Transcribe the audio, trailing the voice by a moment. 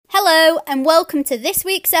Hello and welcome to this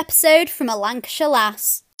week's episode from A Lancashire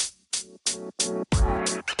Lass.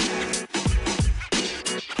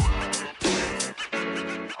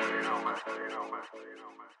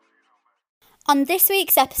 On this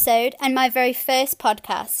week's episode and my very first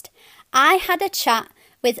podcast, I had a chat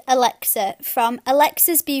with Alexa from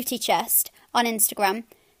Alexa's Beauty Chest on Instagram.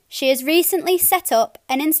 She has recently set up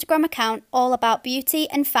an Instagram account all about beauty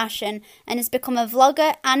and fashion and has become a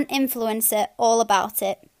vlogger and influencer all about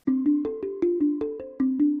it.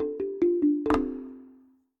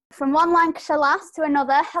 From one Lancashire Lass to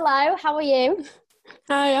another, hello, how are you?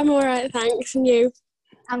 Hi, I'm alright, thanks, and you?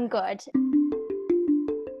 I'm good.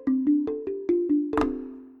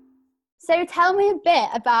 So tell me a bit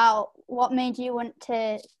about what made you want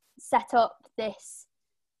to set up this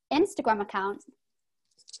Instagram account.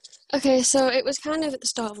 Okay, so it was kind of at the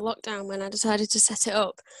start of lockdown when I decided to set it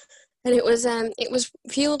up, and it was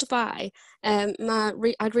fueled by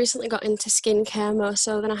I'd recently got into skincare more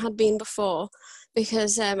so than I had been before,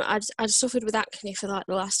 because I'd suffered with acne for like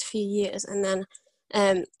the last few years, and then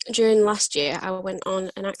during last year I went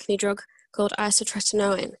on an acne drug called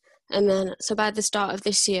isotretinoin, and then so by the start of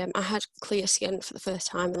this year I had clear skin for the first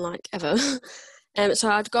time in like ever. So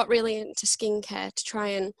I'd got really into skincare to try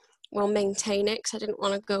and maintain it because I didn't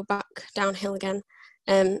want to go back downhill again.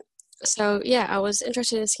 So yeah, I was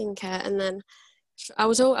interested in skincare, and then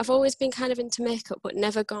I've always been kind of into makeup, but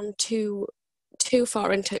never gone too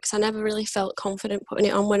far into it because I never really felt confident putting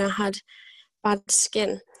it on when I had bad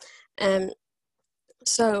skin.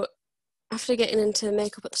 So after getting into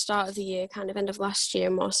makeup at the start of the year, kind of end of last year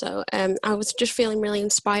more so, I was just feeling really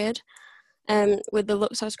inspired with the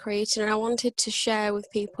looks I was creating, and I wanted to share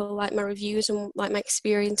with people like my reviews and like my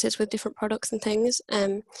experiences with different products and things.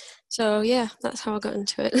 So yeah, that's how I got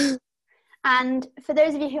into it. And for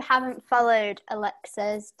those of you who haven't followed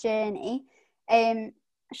Alexa's journey,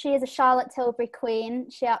 she is a Charlotte Tilbury queen.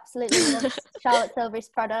 She absolutely loves Charlotte Tilbury's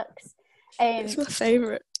products. It's my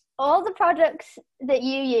favourite. All the products that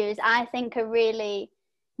you use, I think, are really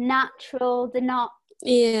natural. They're not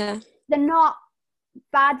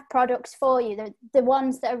bad products for you. They're the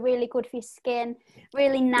ones that are really good for your skin,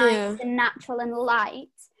 really nice and natural and light.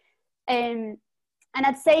 And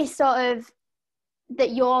I'd say sort of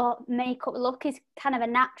that your makeup look is kind of a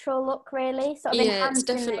natural look, really. Sort of it's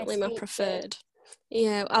definitely my preferred.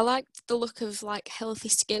 Yeah, I like the look of like healthy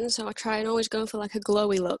skin, so I try and always go for like a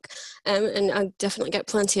glowy look, and I definitely get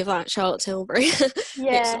plenty of that Charlotte Tilbury.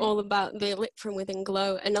 It's all about the lip from within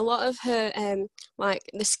glow, and a lot of her like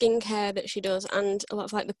the skincare that she does, and a lot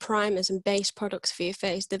of like the primers and base products for your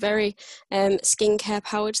face, they're very skincare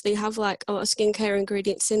powered. So they have like a lot of skincare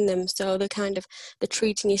ingredients in them, so they're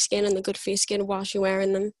treating your skin and they're good for your skin whilst you're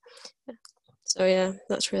wearing them. So yeah,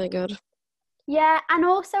 that's really good. Yeah, and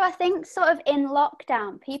also I think sort of in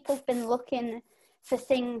lockdown, people have been looking for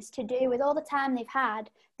things to do with all the time they've had.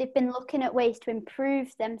 They've been looking at ways to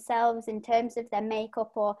improve themselves in terms of their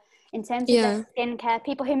makeup or in terms of their skincare.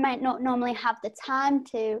 People who might not normally have the time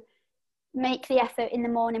to make the effort in the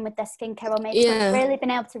morning with their skincare or makeup have really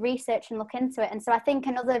been able to research and look into it. And so I think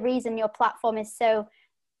another reason your platform is so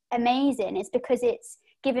amazing is because it's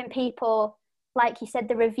giving people, like you said,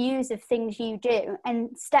 the reviews of things you do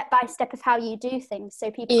and step by step of how you do things so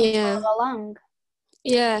people can follow along.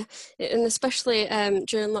 Yeah, and especially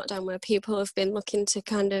during lockdown where people have been looking to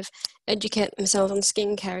kind of educate themselves on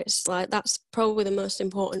skincare, it's like that's probably the most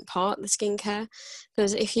important part, the skincare,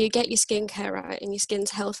 because if you get your skincare right and your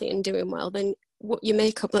skin's healthy and doing well, then what your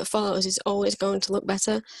makeup that follows is always going to look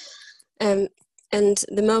better. And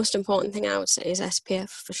the most important thing I would say is SPF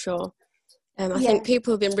for sure. I think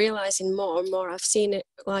people have been realising more and more. I've seen it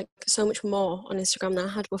like so much more on Instagram than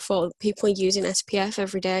I had before. People are using SPF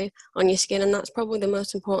every day on your skin, and that's probably the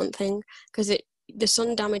most important thing because the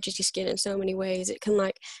sun damages your skin in so many ways. It can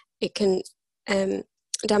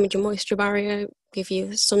damage your moisture barrier, give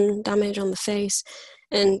you sun damage on the face,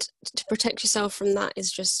 and to protect yourself from that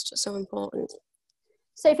is just so important.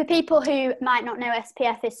 So for people who might not know,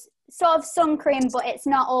 SPF is sort of sun cream, but it's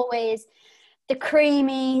not always the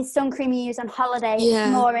creamy sun cream you use on holiday.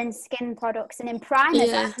 It's more in skin products and in primers.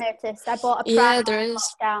 I've noticed. I bought a primer in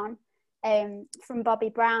lockdown from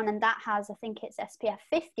Bobbi Brown, and that has, I think it's SPF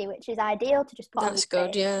 50, which is ideal to just put on the face.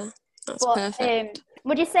 That's good, that's perfect.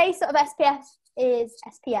 Would you say sort of SPF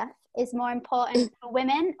is more important for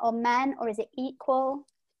women or men, or is it equal?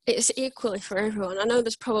 It's equally for everyone. I know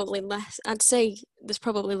there's probably less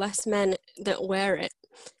men that wear it,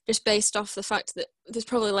 just based off the fact that there's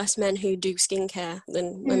probably less men who do skincare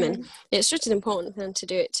than women. It's just an important thing to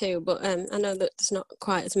do it too, but I know that there's not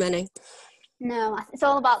quite as many. No, it's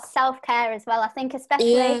all about self-care as well. I think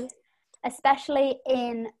especially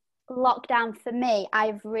in lockdown for me,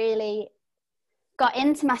 I've really got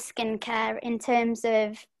into my skincare in terms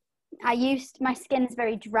of my skin's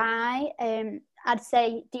very dry. I'd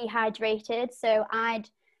say dehydrated. So I've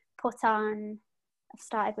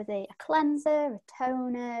started with a cleanser, a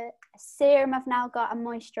toner, a serum. I've now got a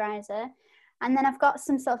moisturizer. And then I've got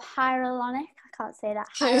some sort of hyaluronic, I can't say that,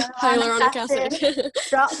 hyaluronic acid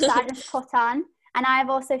drops that I just put on. And I've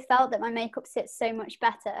also felt that my makeup sits so much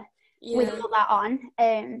better with all that on.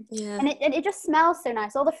 And it just smells so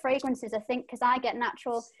nice. All the fragrances, I think, because I get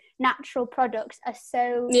natural products, are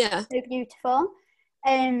so beautiful.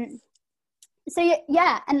 So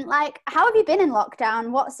yeah, and like, how have you been in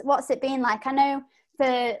lockdown? What's it been like? I know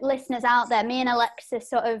for listeners out there, me and Alexa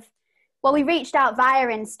we reached out via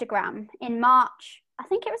Instagram in March. I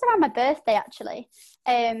think it was around my birthday, actually,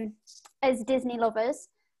 as Disney lovers.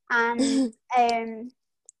 And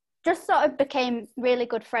just sort of became really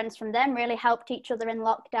good friends from them, really helped each other in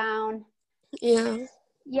lockdown.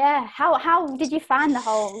 Yeah. How did you find the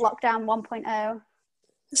whole lockdown 1.0?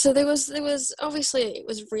 So there was obviously, it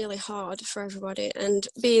was really hard for everybody, and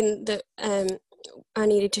being that I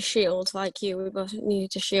needed to shield, like you, we both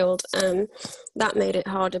needed to shield, that made it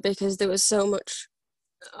harder because there was so much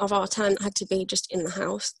of our time that had to be just in the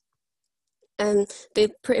house. And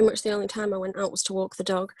pretty much the only time I went out was to walk the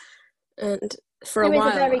dog. And for a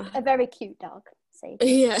while, a very cute dog.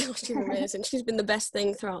 Sadie. Yeah, she's amazing. She's been the best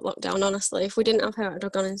thing throughout lockdown, honestly. If we didn't have her, I'd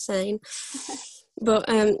have gone insane. But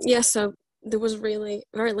so there was really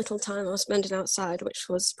very little time I was spending outside, which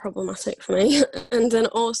was problematic for me. And then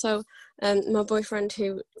also my boyfriend,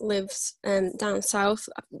 who lives down south,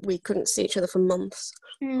 we couldn't see each other for months,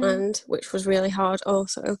 and which was really hard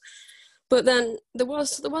also. But then there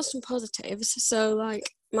was some positives. So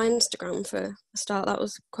like my Instagram, for a start, that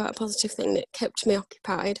was quite a positive thing that kept me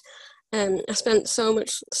occupied. I spent so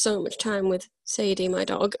much time with Sadie, my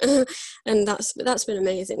dog, and that's been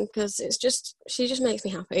amazing because she just makes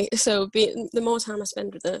me happy. So the more time I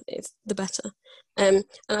spend with her, the better. And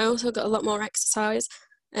I also got a lot more exercise.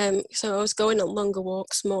 So I was going on longer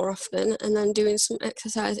walks more often, and then doing some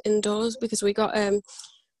exercise indoors because we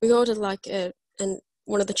ordered like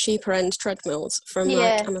one of the cheaper end treadmills from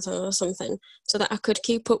like Amazon or something, so that I could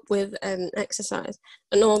keep up with exercise,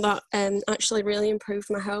 and all that actually really improved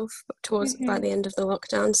my health by the end of the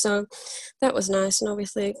lockdown. So that was nice, and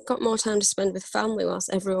obviously got more time to spend with family whilst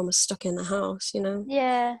everyone was stuck in the house, you know.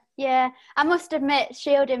 Yeah, I must admit,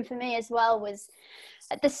 shielding for me as well was,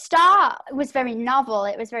 at the start, it was very novel.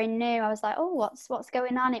 It was very new. I was like, oh, what's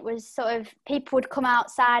going on? It was sort of, people would come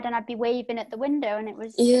outside and I'd be waving at the window, and it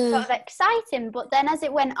was sort of exciting. But then as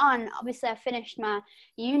it went on, obviously I finished my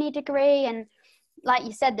uni degree, and like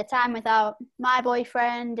you said, the time without my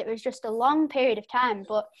boyfriend, it was just a long period of time.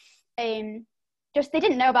 But just, they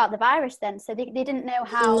didn't know about the virus then, so they didn't know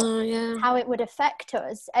how it would affect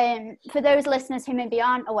us. For those listeners who maybe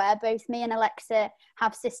aren't aware, both me and Alexa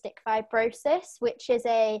have cystic fibrosis, which is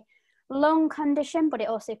a lung condition, but it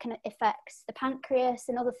also affects the pancreas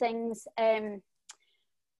and other things. And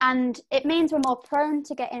it means we're more prone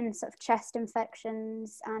to getting sort of chest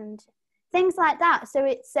infections and things like that. So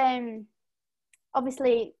it's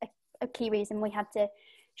obviously a key reason we had to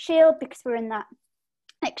shield, because we're in that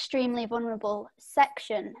extremely vulnerable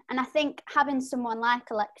section. And I think having someone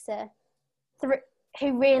like Alexa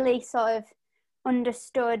who really sort of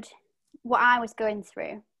understood what I was going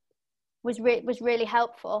through was really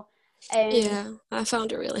helpful. I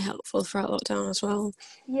found it really helpful throughout lockdown as well.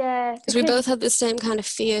 Yeah, because we both had the same kind of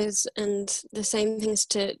fears and the same things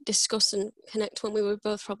to discuss and connect when we were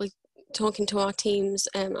both probably talking to our teams,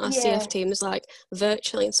 our CF teams, like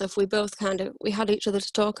virtually and stuff. We both we had each other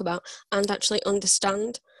to talk about and actually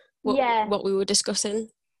understand what we were discussing.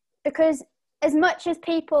 Because as much as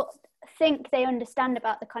people think they understand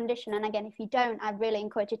about the condition, and again, if you don't, I really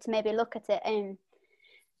encourage you to maybe look at it.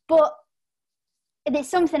 But it's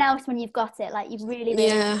something else when you've got it. Like, you really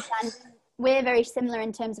understand. We're very similar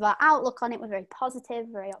in terms of our outlook on it. We're very positive,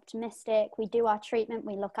 very optimistic. We do our treatment.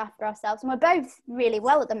 We look after ourselves. And we're both really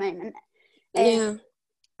well at the moment.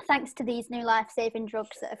 Thanks to these new life-saving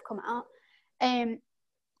drugs that have come out.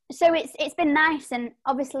 So it's been nice. And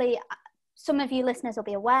obviously, some of you listeners will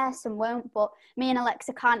be aware, some won't. But me and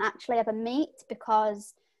Alexa can't actually ever meet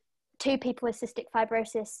because two people with cystic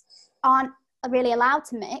fibrosis aren't really allowed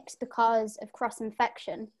to mix because of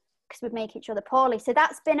cross-infection, because we'd make each other poorly. So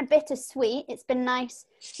that's been a bittersweet. It's been nice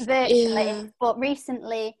virtually, but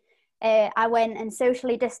recently I went and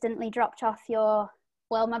socially distantly dropped off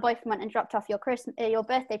my boyfriend went and dropped off your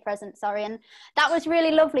birthday present, and that was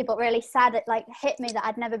really lovely, but really sad. It like hit me that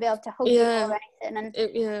I'd never be able to hug you or anything,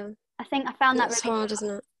 and I think I found that really hard, isn't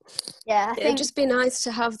it? Yeah, I It'd think just be nice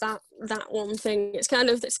to have that one thing. It's kind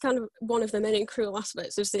of one of the many cruel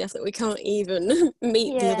aspects of CF that we can't even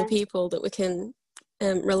meet the other yeah. people that we can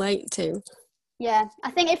relate to. Yeah, I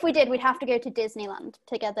think if we did, we'd have to go to Disneyland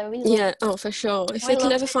together. Yeah, oh, for sure. If we they can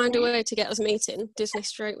love ever find a Disney. way to get us meeting, Disney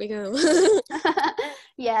straight we go.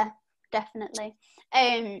 Yeah, definitely.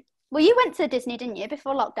 Well, you went to Disney, didn't you,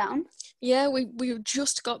 before lockdown? Yeah, we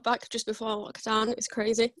just got back just before lockdown. It was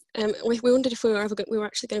crazy. We wondered if we were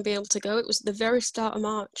actually going to be able to go. It was the very start of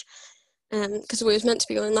March, because we was meant to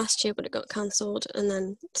be going last year, but it got cancelled, and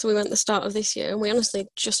then so we went the start of this year, and we honestly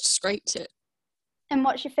just scraped it. And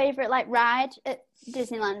what's your favourite like ride at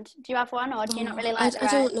Disneyland? Do you have one, or do you not really like the I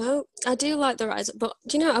ride? don't know. I do like the rides, but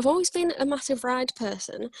do you know, I've always been a massive ride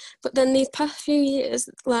person, but then these past few years,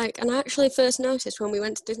 like, and I actually first noticed when we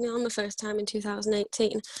went to Disneyland the first time in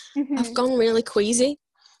 2018, I've gone really queasy.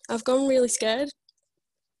 I've gone really scared.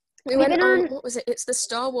 We went on, what was it? It's the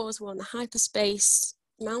Star Wars one, the Hyperspace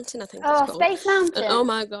Mountain, I think it's called. Space Mountain. And oh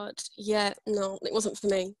my God, yeah, no, it wasn't for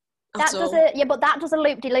me. That does a but that does a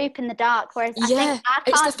loop-de-loop in the dark, whereas I think I can't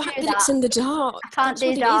it's the fact do that it's in the dark. I can't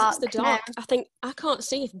That's do dark. dark. It's the dark. No. I think I can't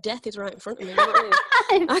see if death is right in front of me. You know what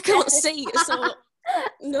I mean? I can't see, so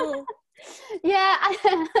no. Yeah,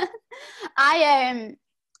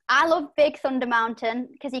 I love Big Thunder Mountain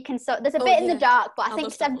because you can there's a bit in the dark, but I think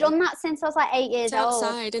because I've done that since I was like 8 years old. It's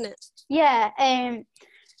outside, isn't it? Yeah,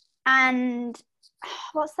 and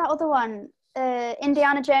what's that other one?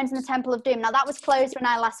 Indiana Jones and the Temple of Doom. Now that was closed when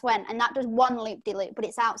I last went, and that does one loop-de-loop, but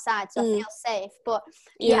it's outside, so I feel safe. But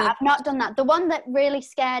yeah, I've not done that. The one that really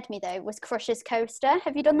scared me though was Crush's Coaster.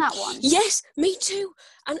 Have you done that one? Yes, me too.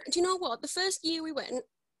 And do you know what? The first year we went,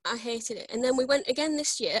 I hated it, and then we went again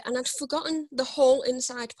this year, and I'd forgotten the whole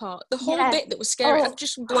inside part, the whole bit that was scary. I've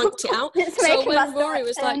just blanked it out. So when Rory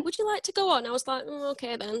was like, "Would you like to go on?" I was like,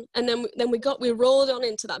 "Okay then." And then we rolled on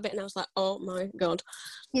into that bit, and I was like, "Oh my God."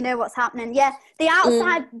 You know what's happening. Yeah, the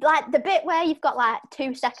outside, like the bit where you've got like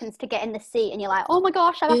 2 seconds to get in the seat, and you're like, "Oh my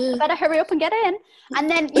gosh, I better hurry up and get in." And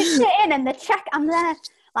then you sit in, and I'm there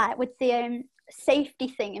like with the safety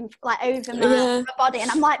thing and like over my body, and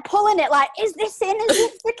I'm like pulling it, like, is this in? Is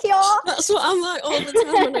this secure? That's what I'm like all the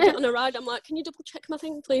time when I get on a ride. I'm like, can you double check my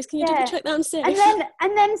thing, please? Can you double check that I'm safe?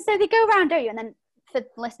 And then so they go around, don't you? And then for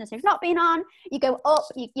listeners who've not been on, you go up,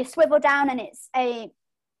 you swivel down, and it's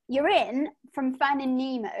you're in from Finding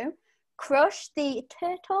Nemo. Crush the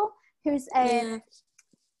turtle, who's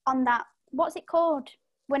on that, what's it called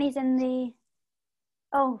when he's in the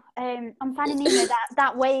on Finding Nemo,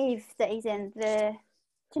 that wave that he's in, the,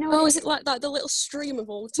 do you know what is it like that, the little stream of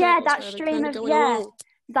all turtles? Yeah, that stream of along?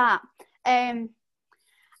 That and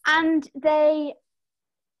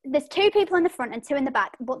there's 2 people in the front and 2 in the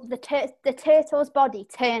back, but the turtle's body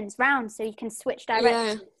turns round so you can switch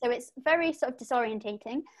directions. So it's very sort of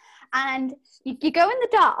disorientating, and you go in the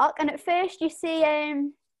dark, and at first you see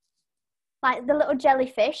like the little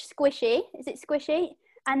jellyfish, Squishy. Is it Squishy?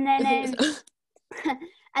 And then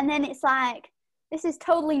and then it's like, this is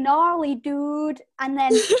totally gnarly, dude. And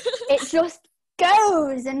then it just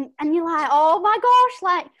goes, and you're like, oh my gosh,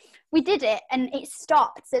 like, we did it, and it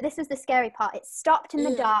stopped. So this was the scary part. It stopped in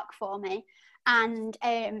the dark for me, and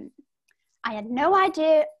I had no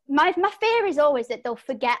idea. My fear is always that they'll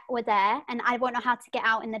forget we're there, and I won't know how to get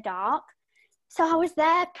out in the dark. So I was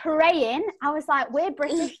there praying. I was like, we're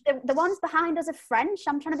British. The ones behind us are French.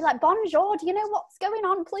 I'm trying to be like, bonjour, do you know what's going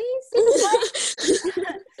on, please?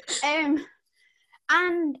 And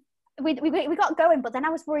we got going, but then I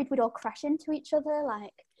was worried we'd all crash into each other.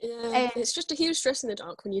 Like, it's just a huge stress in the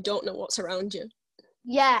dark when you don't know what's around you.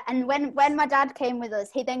 Yeah, and when my dad came with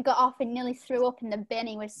us, he then got off and nearly threw up in the bin.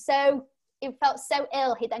 He felt so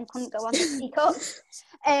ill, he then couldn't go on the teacups.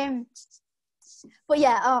 But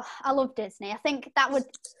yeah, I love Disney. I think that would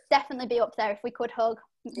definitely be up there if we could hug.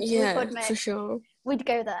 For sure. We'd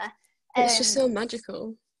go there. It's just so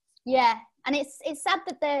magical. Yeah, and it's sad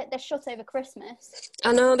that they're shut over Christmas.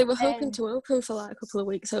 I know, they were hoping to open for like a couple of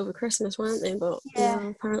weeks over Christmas, weren't they? But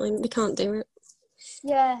apparently they can't do it.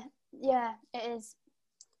 Yeah, it is.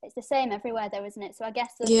 It's the same everywhere though, isn't it? So I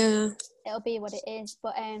guess it'll be what it is.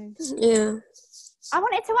 But I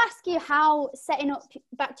wanted to ask you how, setting up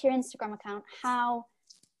back to your Instagram account, how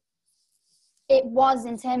it was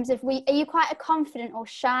in terms of, are you quite a confident or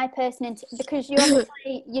shy person because you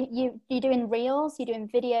obviously you're doing reels, you're doing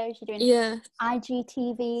videos, you're doing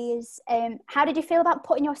IGTVs. How did you feel about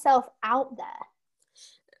putting yourself out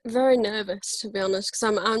there? Very nervous, to be honest,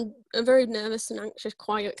 because I'm a very nervous and anxious,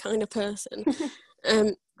 quiet kind of person.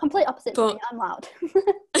 Complete opposite to me. I'm loud.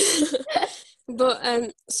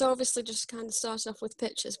 But so obviously just kind of started off with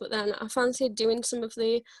pictures, but then I fancied doing some of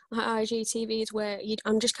the like, IGTVs where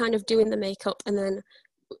I'm just kind of doing the makeup and then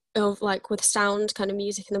of like with sound kind of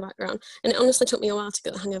music in the background. And it honestly took me a while to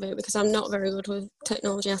get the hang of it because I'm not very good with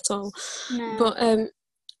technology at all. No. But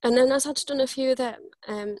and then as I'd done a few of them,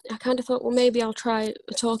 I kind of thought, well, maybe I'll try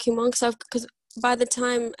a talking one because by the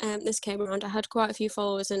time this came around, I had quite a few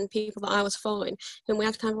followers and people that I was following, and we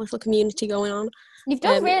had kind of a little community going on. You've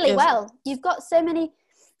done really well. You've got so many,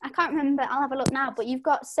 I can't remember, I'll have a look now, but you've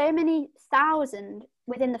got so many thousand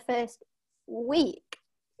within the first week.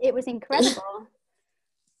 It was incredible.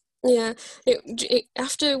 Yeah,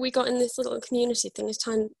 after we got in this little community thing,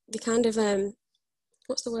 they kind of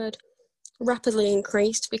what's the word? Rapidly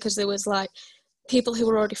increased because there was like people who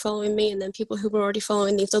were already following me and then people who were already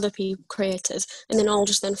following these other creators and then all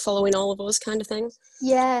just then following all of us kind of thing.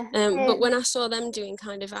 Yeah. But when I saw them doing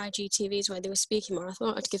kind of IGTVs where they were speaking more, I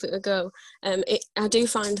thought I'd give it a go. I do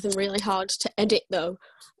find them really hard to edit though.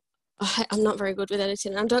 I'm not very good with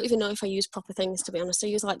editing. I don't even know if I use proper things, to be honest. I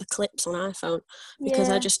use like the clips on iPhone because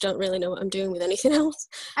I just don't really know what I'm doing with anything else.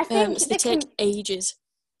 I think so they take ages.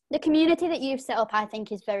 The community that you've set up, I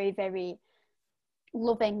think, is very, very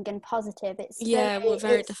loving and positive.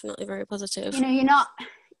 Definitely very positive. You know,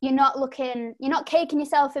 you're not caking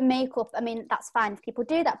yourself in makeup. I mean, that's fine if people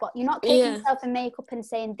do that, but you're not caking yourself in makeup and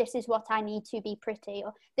saying, this is what I need to be pretty,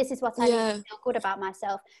 or this is what I need to feel good about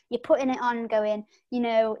myself. You're putting it on going, you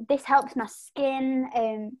know, this helps my skin.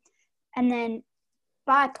 And then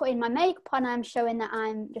by putting my makeup on, I'm showing that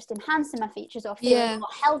I'm just enhancing my features or feeling more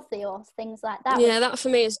healthy or things like that. Yeah, that for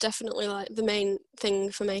me is definitely like the main thing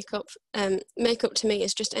for makeup. Makeup to me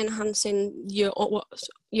is just enhancing your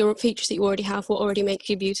features that you already have, what already makes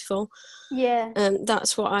you beautiful. Yeah.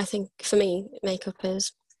 That's what I think for me makeup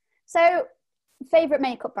is. So, favourite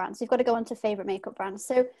makeup brands. You've got to go on to favourite makeup brands.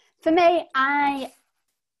 So for me, I'm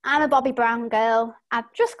a Bobbi Brown girl.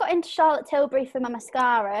 I've just got into Charlotte Tilbury for my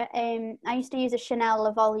mascara. I used to use a Chanel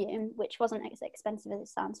Le Volume, which wasn't as expensive as it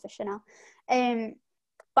sounds for Chanel.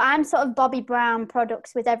 But I'm sort of Bobbi Brown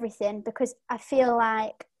products with everything because I feel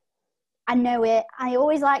like I know it. I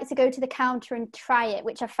always like to go to the counter and try it,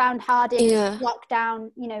 which I found hard in lockdown,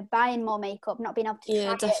 you know, buying more makeup, not being able to try it.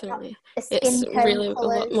 Yeah, definitely. It's really a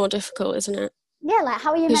lot more difficult, isn't it? Yeah, like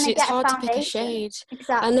how are you meant to get a foundation? It's hard to pick a shade.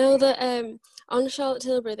 Exactly. I know that on Charlotte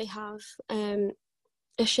Tilbury they have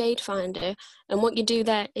a shade finder, and what you do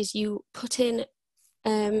there is you put in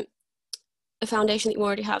a foundation that you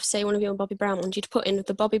already have, say one of your Bobbi Brown ones, you'd put in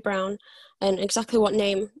the Bobbi Brown and exactly what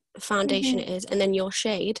name foundation it is, and then your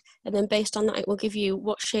shade, and then based on that it will give you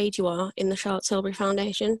what shade you are in the Charlotte Tilbury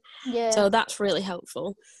foundation. So that's really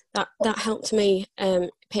helpful. That helped me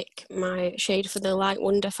pick my shade for the Light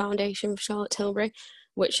Wonder foundation for Charlotte Tilbury,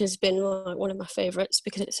 which has been like one of my favourites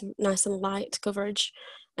because it's nice and light coverage.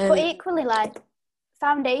 But equally, like,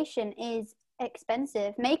 foundation is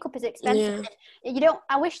expensive, makeup is expensive.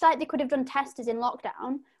 I wish like they could have done testers in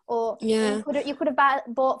lockdown, or you could have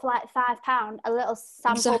bought for like £5 a little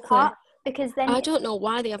sample pot, because then I don't know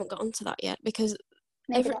why they haven't got onto that yet, because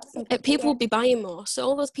people will be buying more. So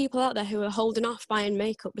all those people out there who are holding off buying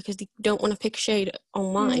makeup because they don't want to pick a shade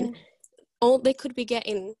online, all they could be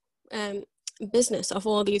getting business off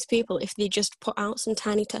all these people if they just put out some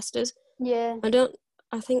tiny testers.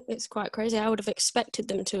 I think it's quite crazy. I would have expected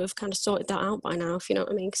them to have kind of sorted that out by now, if you know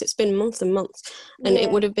what I mean, because it's been months and months, and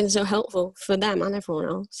it would have been so helpful for them and everyone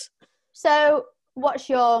else. So what's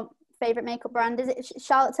your favourite makeup brand? Is it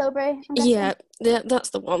Charlotte Tilbury? Yeah, that's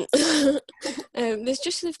the one.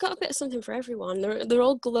 They've got a bit of something for everyone. They're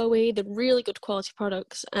all glowy. They're really good quality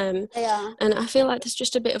products. They are. And I feel like there's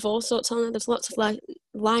just a bit of all sorts on there. There's lots of like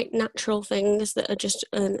light natural things that are just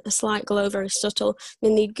a slight glow, very subtle.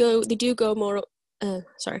 Then they do go more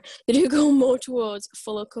towards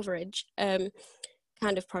fuller coverage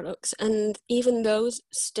kind of products, and even those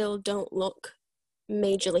still don't look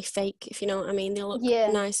majorly fake, if you know what I mean. They look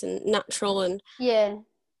nice and natural and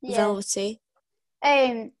velvety.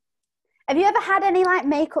 Have you ever had any like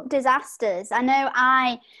makeup disasters? I know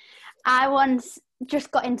I once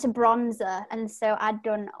just got into bronzer, and so I'd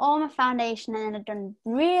done all my foundation and then I'd done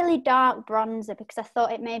really dark bronzer because I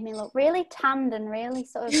thought it made me look really tanned and really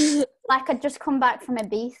sort of like I'd just come back from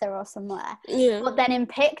Ibiza or somewhere. But then in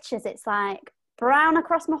pictures it's like brown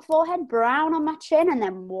across my forehead, brown on my chin, and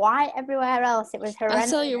then white everywhere else. It was horrendous.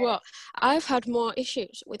 I tell you what, I've had more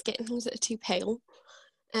issues with getting things that are too pale,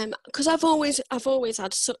 because I've always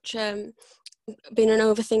had such been an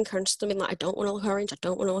overthinker and just been like, I don't want to look orange,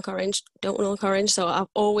 so I've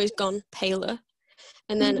always gone paler.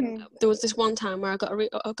 And then there was this one time where I got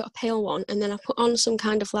a pale one, and then I put on some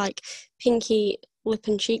kind of like pinky lip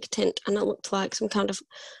and cheek tint, and I looked like some kind of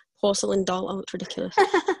porcelain doll. I looked ridiculous.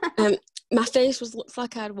 My face looked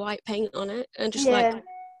like I had white paint on it, and just like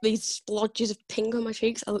these splodges of pink on my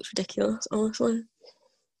cheeks. I looked ridiculous, honestly. It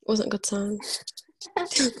wasn't a good time.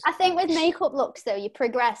 I think with makeup looks though, you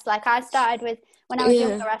progress. Like I started with, when I was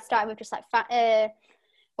younger, I started with just like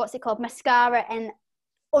what's it called, mascara and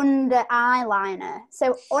under eyeliner.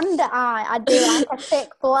 So under eye, I'd do like a thick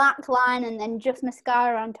black line and then just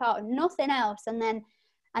mascara on top, nothing else. And then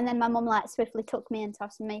my mum like swiftly took me in to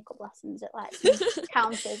have some makeup lessons at like some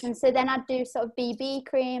counters. And so then I'd do sort of BB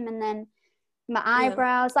cream and then my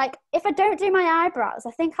eyebrows. Like if I don't do my eyebrows,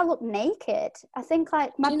 I think I look naked. I think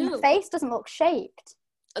like my face doesn't look shaped.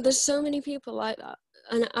 There's so many people like that,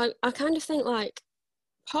 and I kind of think like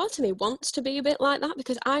part of me wants to be a bit like that,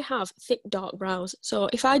 because I have thick dark brows, so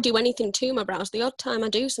if I do anything to my brows, the odd time I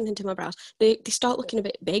do something to my brows, they start looking a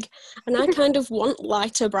bit big, and I kind of want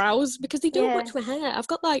lighter brows because they don't match my hair. I've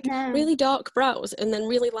got like really dark brows and then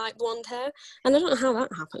really light blonde hair, and I don't know how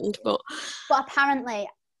that happened, but apparently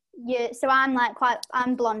so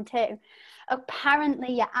I'm blonde too.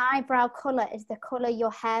 Apparently your eyebrow colour is the colour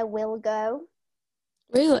your hair will go.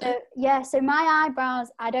 Really? So my eyebrows,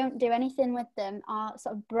 I don't do anything with them, are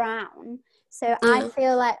sort of brown. So I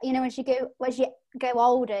feel like, you know, as you go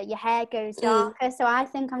older, your hair goes darker. So I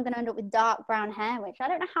think I'm going to end up with dark brown hair, which I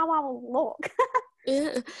don't know how I will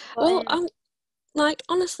look. Well, like,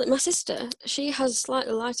 honestly, my sister, she has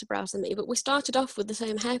slightly lighter brows than me, but we started off with the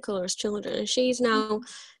same hair colour as children, and she's now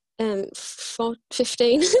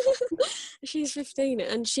 15. She's 15,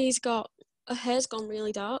 and her hair's gone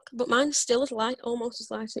really dark, but mine's still as light, almost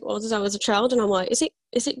as light as it was as I was a child, and I'm like, is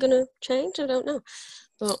it gonna change? I don't know,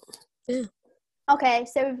 but yeah. Okay,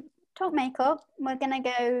 so talk makeup. We're gonna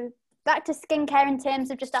go back to skincare in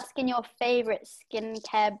terms of just asking your favourite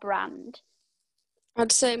skincare brand.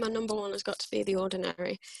 I'd say my number one has got to be The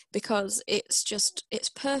Ordinary, because it's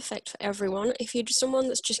perfect for everyone. If you're just someone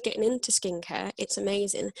that's just getting into skincare, it's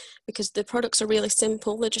amazing because the products are really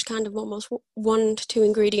simple. They're just kind of almost 1 to 2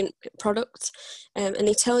 ingredient products, and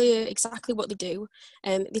they tell you exactly what they do.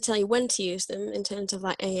 They tell you when to use them in terms of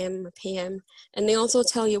like AM or PM, and they also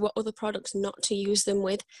tell you what other products not to use them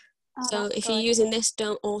with. So if you're using this,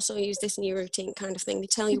 don't also use this in your routine, kind of thing. They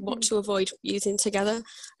tell you what to avoid using together.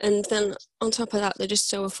 And then on top of that, they're just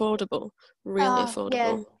so affordable, really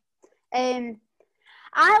affordable. Yeah. And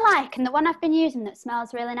the one I've been using that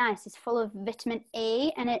smells really nice is full of vitamin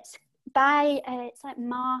E, and it's by, it's like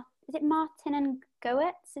is it Martin and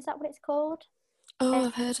Goetz? Is that what it's called? Oh,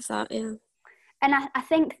 I've heard of that, yeah. And I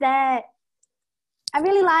think I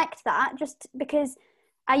really liked that just because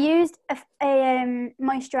I used a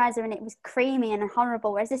moisturiser and it was creamy and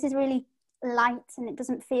horrible, whereas this is really light and it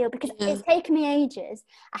doesn't feel, because it's taken me ages.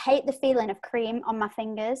 I hate the feeling of cream on my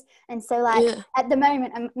fingers, and so at the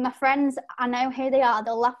moment, and my friends, I know who they are,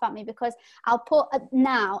 they'll laugh at me because I'll put a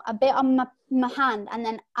bit on my hand and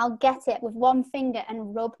then I'll get it with one finger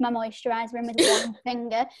and rub my moisturiser in with one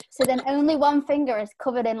finger, so then only one finger is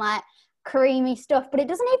covered in like creamy stuff, but it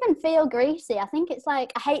doesn't even feel greasy. I think it's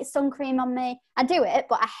like, I hate sun cream on me. I do it,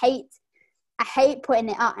 but I hate putting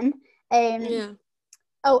it on.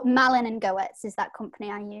 Malin and Goetz is that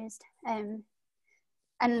company I used, and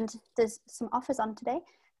there's some offers on today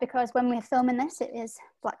because when we're filming this, it is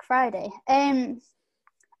Black Friday. And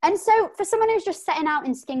so for someone who's just setting out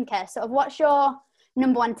in skincare, sort of what's your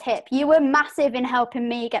number one tip? You were massive in helping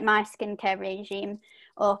me get my skincare regime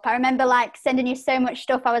up. I remember like sending you so much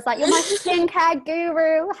stuff. I was like, you're my skincare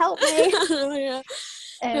guru, help me.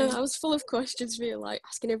 I was full of questions for you, like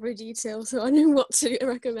asking every detail, so I knew what to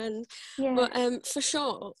recommend. But for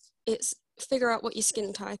sure, it's figure out what your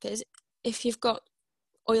skin type is. If you've got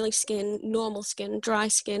oily skin, normal skin, dry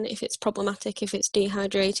skin, if it's problematic, if it's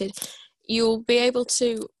dehydrated, you'll be able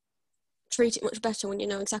to treat it much better when you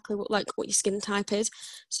know exactly what your skin type is.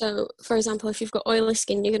 So for example, if you've got oily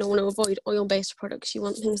skin, you're going to want to avoid oil-based products. You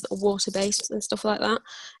want things that are water-based and stuff like that.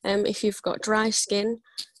 If you've got dry skin,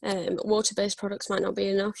 water-based products might not be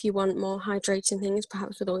enough. You want more hydrating things,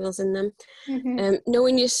 perhaps with oils in them.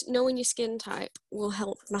 Knowing your skin type will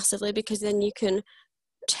help massively, because then you can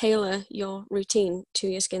tailor your routine to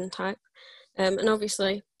your skin type. And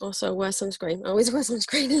obviously also wear sunscreen. I always wear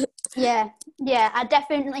sunscreen. Yeah, I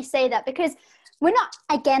definitely say that, because we're not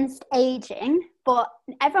against aging, but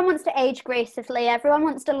everyone wants to age gracefully. Everyone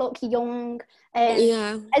wants to look young, as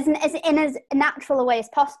in as natural a way as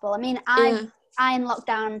possible. I mean, I in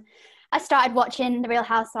lockdown, I started watching The Real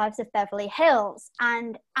Housewives of Beverly Hills,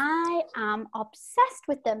 and I am obsessed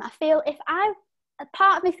with them. I feel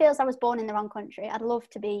part of me feels I was born in the wrong country. I'd love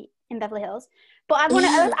to be in Beverly Hills, but I'd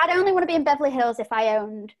only want to be in Beverly Hills if I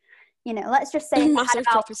owned You know, let's just say if I had Massive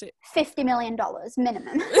about property. $50 million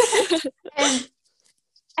minimum.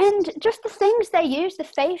 And just the things they use, the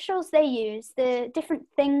facials they use, the different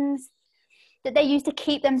things that they use to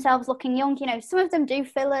keep themselves looking young. You know, some of them do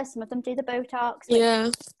filler, some of them do the Botox. Yeah.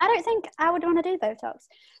 I don't think I would want to do Botox.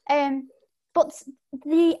 But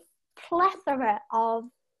the plethora of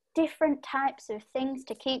different types of things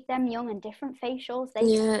to keep them young and different facials they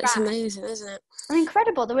Yeah, it's amazing, isn't it? are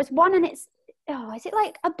incredible. There was one and is it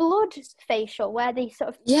like a blood facial where they sort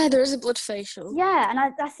of... Yeah, there is a blood facial. Yeah, and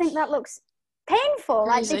I think that looks painful.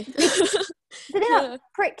 Crazy. Like, did they not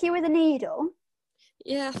prick you with a needle?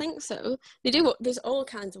 Yeah, I think so. They do. There's all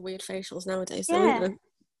kinds of weird facials nowadays, though, Yeah. isn't there?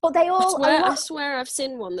 But they all... I swear I've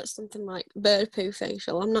seen one that's something like bird poo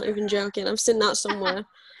facial. I'm not even joking. I've seen that somewhere.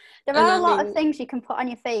 There are a lot of things you can put on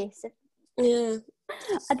your face. Yeah.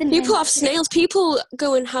 People have snails. People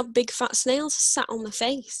go and have big fat snails sat on their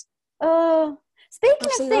face. Oh, speaking I've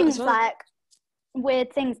of seen that things as well. like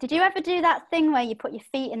weird things, did you ever do that thing where you put your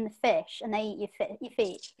feet in the fish and they eat your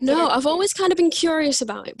feet? No, I've always kind of been curious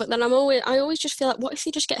about it, but then I always just feel like, what if they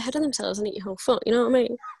just get ahead of themselves and eat your whole foot? You know what I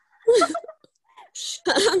mean?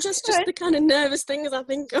 I'm just the kind of nervous things I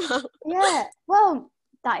think about. Yeah, well,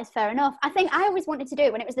 that is fair enough. I think I always wanted to do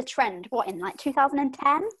it when it was the trend, in like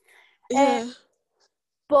 2010? Yeah.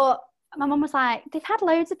 But my mum was like, they've had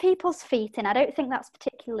loads of people's feet in. I don't think that's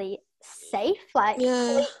particularly safe,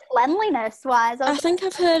 cleanliness-wise. I think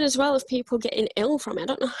I've heard as well of people getting ill from it. I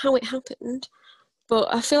don't know how it happened,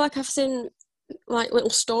 but I feel like I've seen like little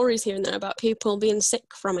stories here and there about people being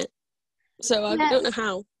sick from it. So I don't know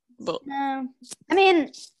how, but... No. I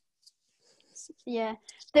mean, yeah.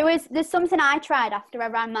 There's something I tried after I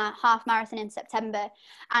ran my half marathon in September,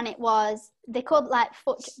 and they called like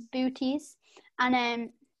foot booties, and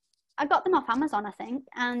I got them off Amazon, I think,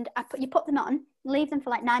 and you put them on, leave them for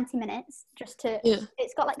like 90 minutes it's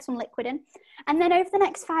got like some liquid in, and then over the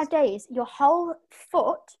next 5 days your whole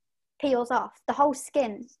foot peels off, the whole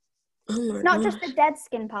skin. It's not just the dead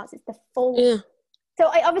skin parts, it's the full. So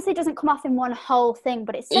it obviously doesn't come off in one whole thing,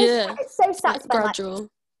 but it's so satisfying. Gradual.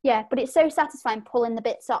 Yeah, but it's so satisfying pulling the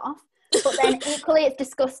bits off. But then equally, it's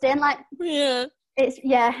disgusting. Like, it's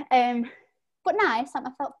but nice. Like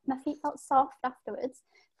my feet felt soft afterwards.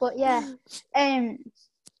 But yeah,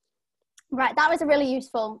 right. That was a really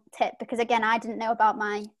useful tip because again, I didn't know about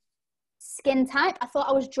my skin type. I thought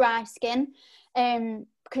I was dry skin,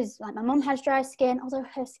 because like my mum has dry skin, although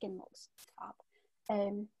her skin looks fab.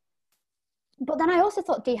 But then I also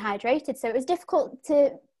thought dehydrated, so it was difficult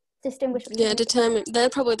to distinguish between. Yeah, they're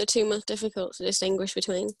probably the two most difficult to distinguish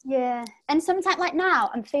between. Yeah, and sometimes like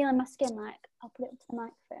now I'm feeling my skin, like I'll put it up to the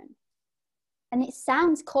microphone and it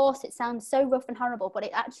sounds coarse, it sounds so rough and horrible, but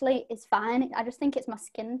it actually is fine. I just think it's my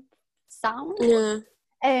skin sound.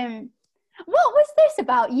 What was this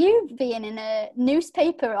about you being in a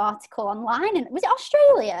newspaper article online? And was it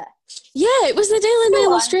Australia? Yeah, it was the Daily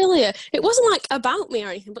Mail Australia. It wasn't like about me or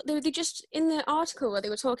anything, but they just, in the article where they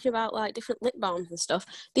were talking about like different lip balms and stuff,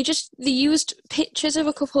 they used pictures of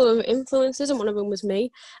a couple of influencers, and one of them was me.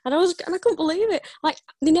 And I couldn't believe it. Like,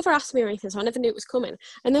 they never asked me or anything, so I never knew it was coming.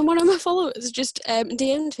 And then one of my followers just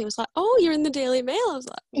DM'd me, was like, "Oh, you're in the Daily Mail." I was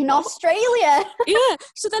like, "In Australia?" Yeah.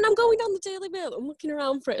 So then I'm going on the Daily Mail, I'm looking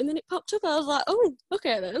around for it, and then it popped up. I was like, "Oh,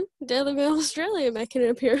 okay then, Daily Mail Australia making an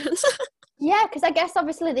appearance." Yeah, because I guess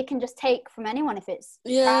obviously they can just take from anyone if it's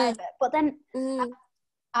private. But then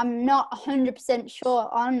I'm not 100% sure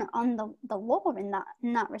on the law in that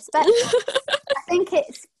respect. I think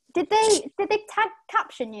it's did they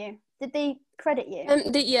caption you? Did they credit you?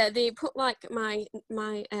 They put like my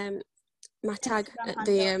tag at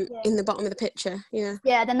in the bottom of the picture. Yeah.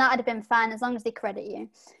 Yeah, then that'd have been fine as long as they credit you.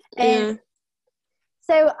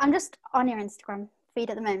 So I'm just on your Instagram feed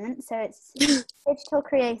at the moment, so it's digital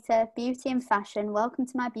creator, beauty and fashion. Welcome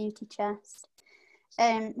to my beauty chest.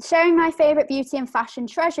 Sharing my favorite beauty and fashion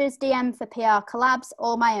treasures, DM for PR collabs,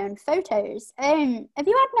 or my own photos. Have you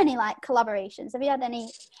had many like collaborations? Have you had any?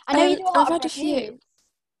 I know you do a lot I've of had reviews. a few.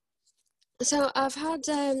 So I've had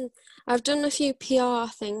I've done a few PR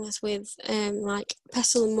things with like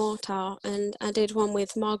Pestle and Mortar, and I did one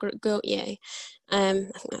with Margaret Gautier. I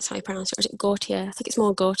think that's how you pronounce it. Or is it Gautier? I think it's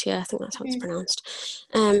more Gautier. I think that's how it's pronounced.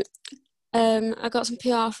 I got some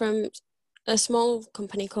PR from a small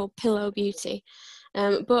company called Pillow Beauty.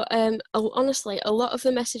 But honestly, a lot of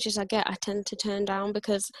the messages I get, I tend to turn down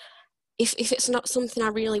because if it's not something I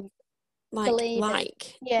really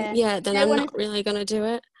like, then I'm not really gonna do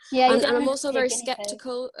it. Yeah, and I'm also very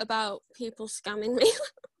skeptical about people scamming me.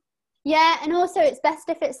 Yeah, and also it's best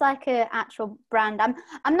if it's like an actual brand.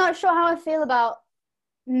 I'm not sure how I feel about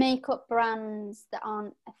makeup brands that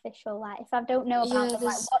aren't official. Like, if I don't know about Yeah, them,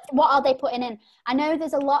 like what are they putting in? I know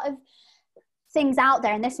there's a lot of things out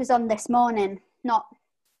there, and this was on This Morning, not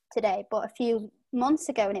today, but a few months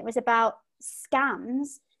ago, and it was about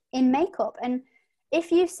scams in makeup. And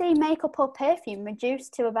if you see makeup or perfume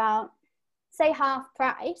reduced to about, say, half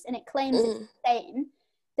price, and it claims it's the same,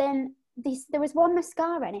 then there was one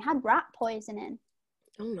mascara and it had rat poison in.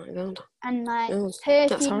 Oh my god! And like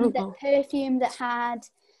That's horrible. perfume that had,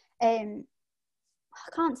 I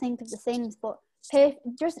can't think of the things, but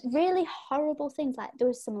just really horrible things. Like there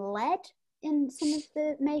was some lead in some of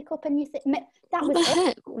the makeup, and you think that What was the it.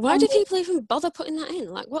 heck? Why do people even bother putting that in?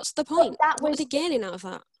 Like, what's the point? What are they gaining out of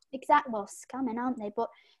that? Exactly. Well, scamming, aren't they? But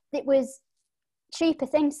it was cheaper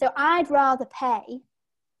things. So I'd rather pay,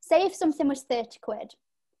 say if something was 30 quid,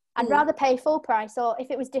 I'd rather pay full price, or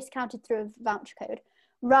if it was discounted through a voucher code,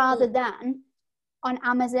 rather than on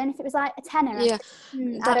Amazon if it was like a tenner. Yeah,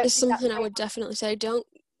 that is something I would definitely say. Don't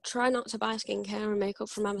try not to buy skincare and makeup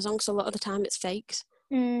from Amazon, because a lot of the time it's fakes.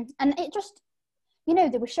 And it just, you know,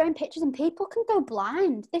 they were showing pictures and people can go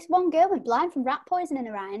blind. This one girl went blind from rat poison in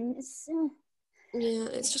her eye, and yeah,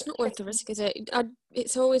 it's just not worth the risk, is it?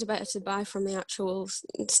 It's always better to buy from the actual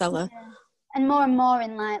seller. Yeah. And more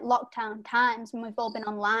in like lockdown times when we've all been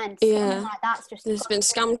online. Yeah, like that's just there's been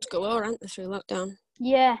scams galore, aren't there, through lockdown?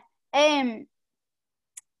 Yeah. What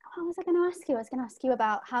was I going to ask you? I was going to ask you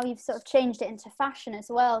about how you've sort of changed it into fashion as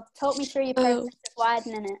well. Talk me through your process of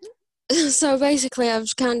widening it. So basically,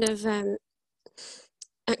 I've kind of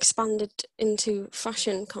expanded into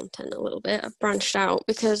fashion content a little bit. I've branched out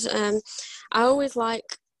because I always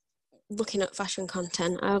like looking at fashion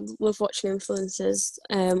content. I love watching influencers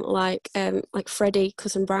like Freddie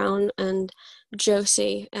Cousin Brown and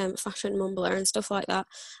Josie, Fashion Mumbler and stuff like that.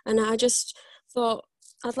 And I just thought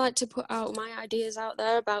I'd like to put out my ideas out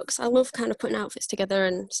there about, because I love kind of putting outfits together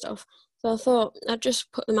and stuff. So I thought I'd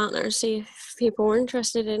just put them out there and see if people were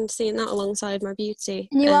interested in seeing that alongside my beauty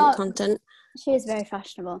content. She is very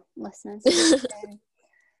fashionable, listeners.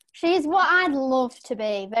 She's what I'd love to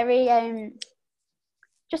be. Very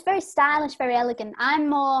just very stylish, very elegant. I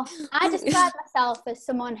describe myself as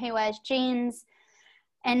someone who wears jeans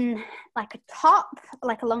and like a top,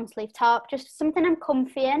 like a long sleeve top, just something I'm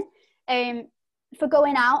comfy in. For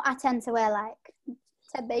going out, I tend to wear like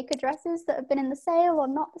Ted Baker dresses that have been in the sale or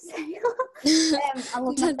not the sale. I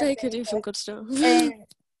love Ted Baker do some good stuff.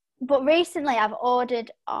 But recently I've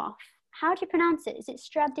ordered off, how do you pronounce it? Is it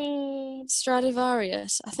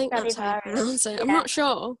Stradivarius? I think that's how you pronounce it. Yeah. I'm not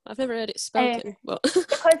sure. I've never heard it spoken. But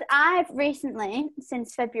because I've recently,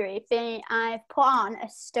 since February, I've put on a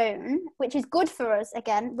stone, which is good for us,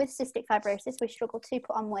 again, with cystic fibrosis. We struggle to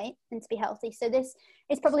put on weight and to be healthy. So this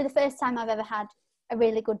is probably the first time I've ever had a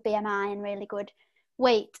really good BMI and really good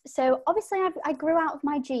weight. So obviously I grew out of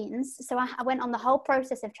my jeans. So I went on the whole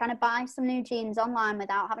process of trying to buy some new jeans online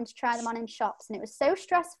without having to try them on in shops. And it was so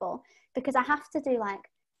stressful because I have to do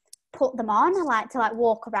put them on. I like to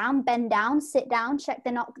walk around, bend down, sit down, check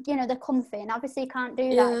they're not, they're comfy. And obviously you can't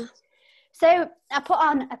do that. So I put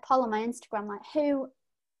on a poll on my Instagram, who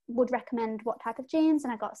would recommend what type of jeans.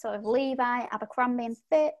 And I got sort of Levi, Abercrombie and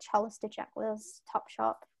Fitch, Hollister, Jack Wills,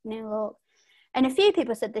 Topshop, New Look. And a few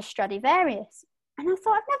people said this Stradivarius. And I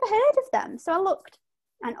thought, I've never heard of them. So I looked,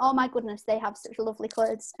 and oh my goodness, they have such lovely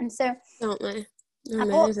clothes. And so don't they? I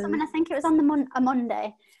bought some, and I think it was on a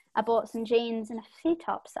Monday. I bought some jeans and a few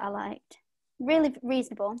tops that I liked. Really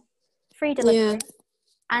reasonable. Free delivery. Yeah.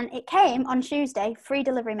 And it came on Tuesday, free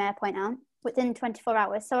delivery, may I point out, within 24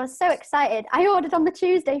 hours. So I was so excited. I ordered on the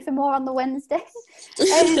Tuesday for more on the Wednesday.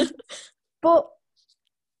 But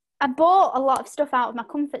I bought a lot of stuff out of my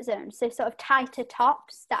comfort zone. So sort of tighter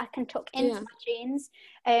tops that I can tuck into my jeans,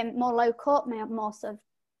 more low cut, more sort of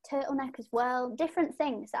turtleneck as well, different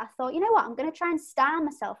things that I thought, you know what, I'm going to try and style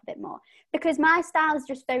myself a bit more, because my style is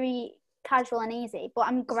just very casual and easy, but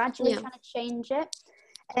I'm gradually trying to change it.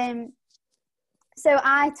 So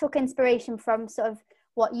I took inspiration from sort of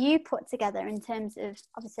what you put together in terms of,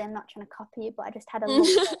 obviously I'm not trying to copy you, but I just had a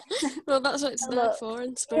look. Well, that's what it's there for,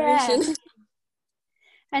 inspiration. Yeah.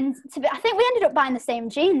 And I think we ended up buying the same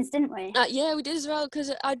jeans, didn't we? Yeah, we did as well,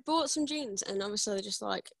 because I'd bought some jeans, and obviously just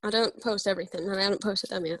I don't post everything, and I haven't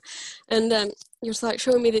posted them yet. And you're just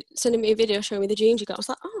sending me a video showing me the jeans you got. I was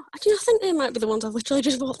like, oh, I think they might be the ones I've literally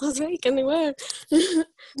just bought last week, and they were. But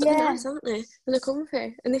they're nice, aren't they? And they're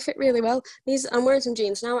comfy, and they fit really well. I'm wearing some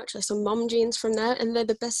jeans now, actually, some mom jeans from there, and they're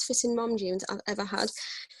the best fitting mom jeans I've ever had.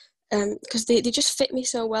 Because they just fit me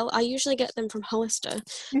so well. I usually get them from Hollister,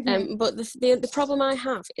 but the problem I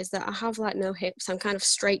have is that I have no hips. I'm kind of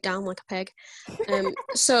straight down like a peg,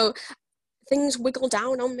 so things wiggle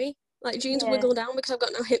down on me, Like jeans Yeah. wiggle down because I've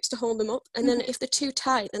got no hips to hold them up, and then if they're too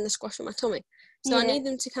tight, then they're squashing my tummy. So I Yeah. need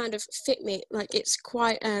them to kind of fit me. Like it's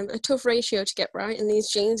quite a tough ratio to get right, and these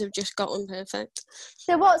jeans have just gotten perfect.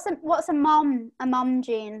 So what's a mom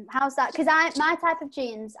jean? How's that? Because my type of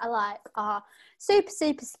jeans are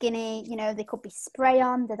super skinny. You know, they could be spray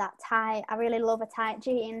on. They're that tight. I really love a tight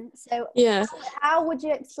jean. So Yeah. how would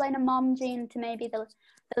you explain a mom jean to maybe the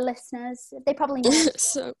listeners? They probably know.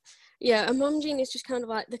 So yeah, a mom jean is just kind of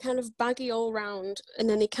like they're kind of baggy all round, and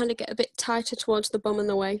then they kind of get a bit tighter towards the bum and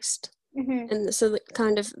the waist. Mm-hmm. And so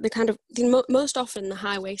most often they're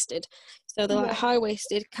high waisted, so they're like high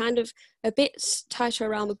waisted, kind of a bit tighter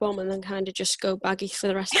around the bum, and then kind of just go baggy for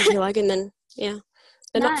the rest of your leg, and then they're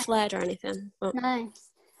not flared or anything. But.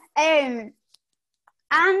 Nice. And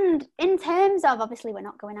in terms of, obviously we're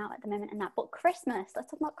not going out at the moment and that, but Christmas,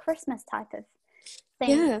 let's talk about Christmas type of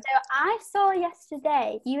thing. Yeah. So I saw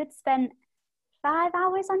yesterday you had spent 5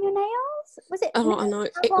 hours on your nails. Was it? Oh, I know.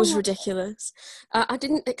 It was ridiculous. I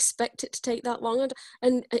didn't expect it to take that long,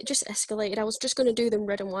 and it just escalated. I was just going to do them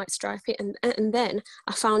red and white stripy, and then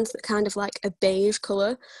I found kind of like a beige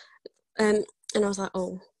colour, and I was like,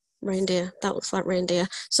 oh, reindeer. That looks like reindeer.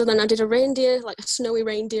 So then I did a reindeer, like a snowy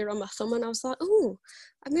reindeer on my thumb, and I was like, oh,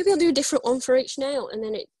 maybe I'll do a different one for each nail. And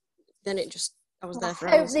then it just, I was there for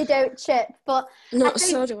hours. I hope they don't chip, but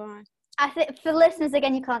so do I. I think for listeners,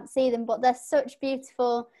 again, you can't see them, but they're such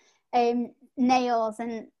beautiful nails,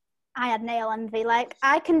 and I had nail envy. Like,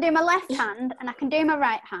 I can do my left hand and I can do my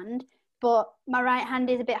right hand, but my right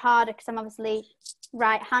hand is a bit harder because I'm obviously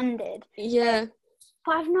right-handed. Yeah.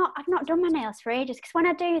 But I've not done my nails for ages, because when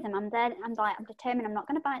I do them, I'm determined I'm not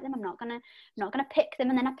going to bite them. I'm not going to pick them,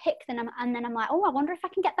 and then I pick them, and then I'm like, oh, I wonder if I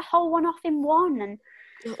can get the whole one off in one. And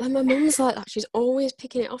my mum's like that. She's always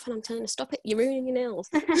picking it off, and I'm telling her, stop it, you're ruining your nails.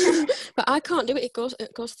 But I can't do it.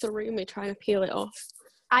 It goes through me trying to peel it off.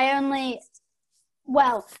 I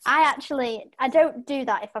don't do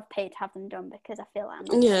that if I've paid to have them done, because I feel like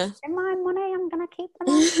I'm not in my money, I'm going to keep them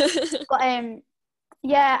on. But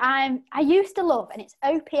I used to love, and it's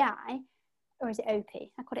OPI, or is it OP?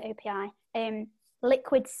 I call it OPI.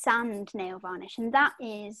 Liquid sand nail varnish, and that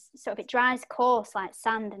is sort of, it dries coarse like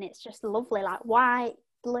sand, and it's just lovely, like white,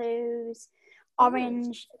 blues,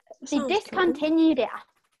 orange. They discontinued it,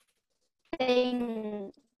 I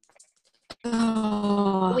think.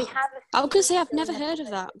 Oh, I was gonna say I've never heard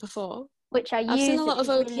of that before. Which I've seen a lot of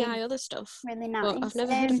OPI other stuff, really nice. But I've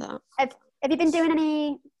never heard of that. Have you been doing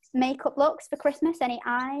any makeup looks for Christmas? Any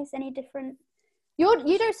eyes? Any different? You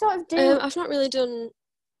don't sort of do. I've not really done.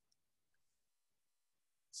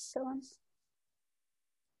 Go on.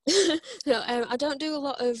 No, I don't do a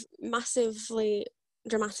lot of massively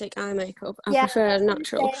dramatic eye makeup. I prefer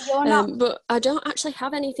natural. But I don't actually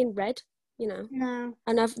have anything red, you know. No.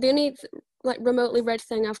 And the only like remotely red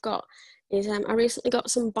thing I've got is I recently got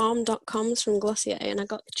some balm.coms from Glossier, and I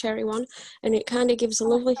got the cherry one, and it kind of gives a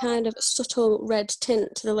lovely kind of subtle red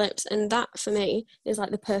tint to the lips, and that for me is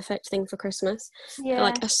like the perfect thing for Christmas. Yeah.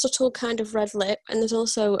 Like a subtle kind of red lip, and there's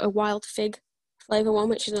also a wild fig flavour one,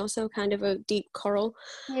 which is also kind of a deep coral.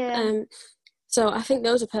 Yeah. So I think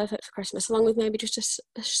those are perfect for Christmas, along with maybe just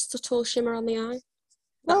a subtle shimmer on the eye.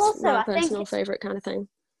 That's also, my personal favourite kind of thing.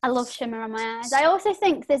 I love shimmer on my eyes. I also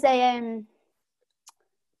think there's a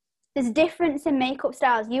difference in makeup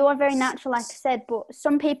styles. You are very natural, like I said, but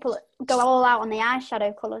some people go all out on the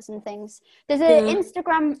eyeshadow colours and things. There's an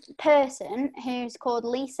Instagram person who's called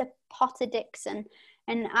Lisa Potter Dixon,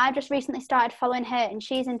 and I just recently started following her, and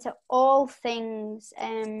she's into all things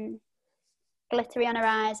glittery on her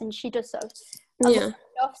eyes, and she does sort of stuff.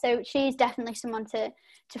 So she's definitely someone to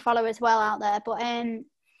follow as well out there. But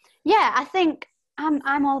I think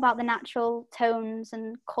I'm all about the natural tones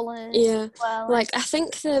and colours. Yeah, as well. Like I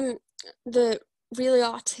think the really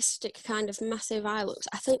artistic kind of massive eye looks,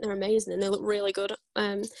 I think they're amazing and they look really good.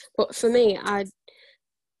 But for me,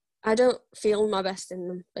 I don't feel my best in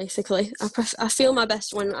them, basically. I feel my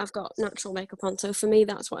best when I've got natural makeup on, so for me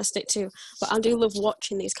that's what I stick to. But I do love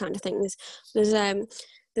watching these kind of things. There's an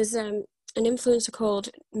influencer called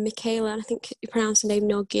Michaela, I think you pronounce the name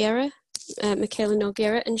Nogueira, Michaela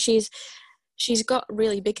Nogueira, and she's got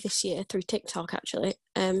really big this year through TikTok actually.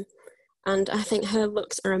 And I think her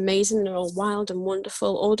looks are amazing. They're all wild and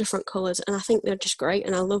wonderful, all different colours, and I think they're just great,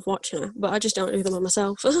 and I love watching her, but I just don't do them on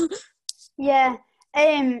myself. Yeah.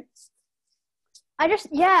 I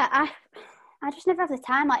just never have the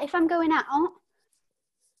time. Like, if I'm going out,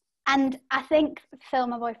 and I think Phil,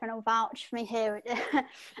 my boyfriend, will vouch for me here,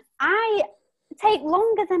 I take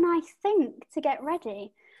longer than I think to get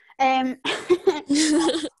ready. I'm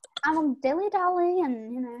on dilly-dally,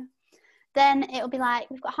 and then it'll be like,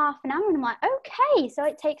 we've got half an hour, and I'm like, okay, so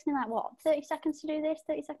it takes me like, what, 30 seconds to do this,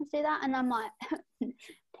 30 seconds to do that, and I'm like,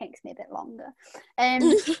 takes me a bit longer.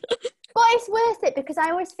 But it's worth it, because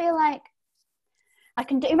I always feel like I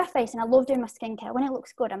can do my face, and I love doing my skincare. When it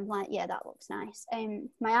looks good, I'm like, yeah, that looks nice.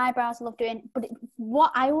 My eyebrows I love doing, but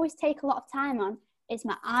what I always take a lot of time on is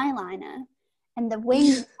my eyeliner. And the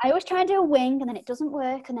wing, I always try and do a wing, and then it doesn't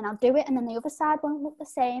work, and then I'll do it, and then the other side won't look the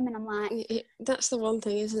same, and I'm like... That's the one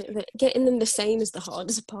thing, isn't it? That getting them the same is the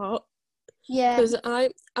hardest part. Yeah. Because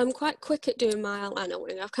I'm quite quick at doing my eyeliner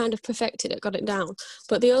wing. I've kind of perfected it, got it down.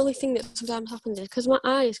 But the only thing that sometimes happens is, because my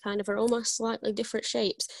eyes kind of are almost slightly different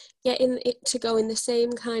shapes, getting it to go in the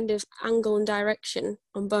same kind of angle and direction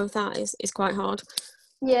on both eyes is quite hard.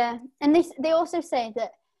 Yeah, and they also say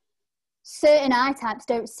that certain eye types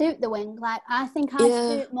don't suit the wing. Like, I think I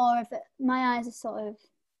suit more of it. My eyes are sort of,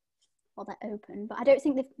 well, they're open, but I don't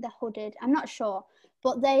think they're hooded. I'm not sure,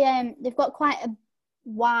 but they've got quite a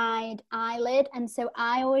wide eyelid, and so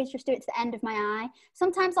I always just do it to the end of my eye.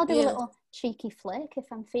 Sometimes I'll do a little cheeky flick if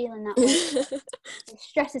I'm feeling that way. It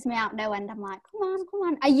stresses me out no end. I'm like, come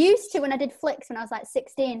on. I used to, when I did flicks when I was like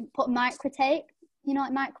 16, put micro tape, you know,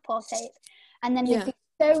 like micropore tape, and then it'd be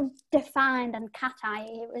so defined and cat eye.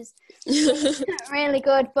 It was really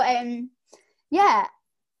good. But yeah,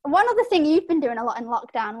 one other thing you've been doing a lot in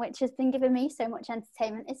lockdown, which has been giving me so much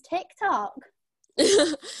entertainment, is TikTok.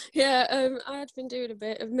 I had been doing a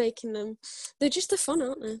bit of making them. They're just fun,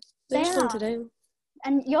 aren't they? They're just fun to do.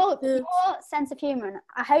 And your sense of humour, and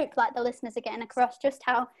I hope like the listeners are getting across just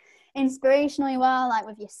how inspirational you are, like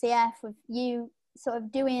with your CF, with you sort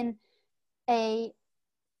of doing a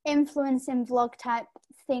influencing vlog type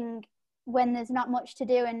thing when there's not much to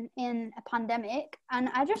do in a pandemic. And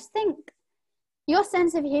I just think your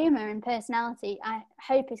sense of humour and personality, I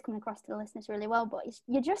hope is coming across to the listeners really well, but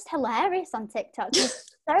you're just hilarious on TikTok. You're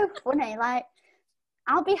so funny. Like,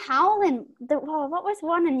 I'll be howling. What was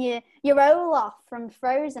one? And your Olaf from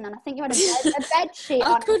Frozen, and I think you had a bed sheet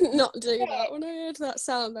on. I couldn't not do that when I heard that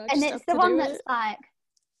sound. And it's the one that's like,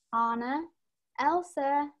 Anna,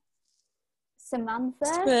 Elsa, Samantha.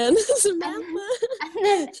 Samantha.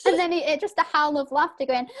 And then it just a howl of laughter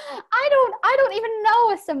going, I don't even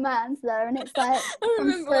know a Samantha. And it's like, I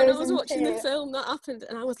remember when I was watching the film that happened,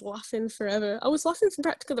 and I was laughing forever. I was laughing for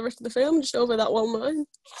practically the rest of the film just over that one line.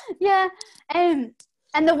 Yeah.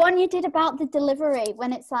 And the one you did about the delivery,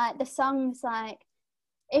 when it's like the song's like,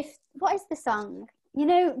 what is the song? Do you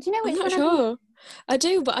know which one? I'm not sure. I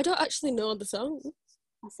do, but I don't actually know the song.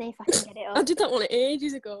 I'll see if I can get it up. I did that one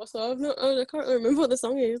ages ago, so I can't really remember what the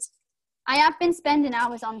song is. I have been spending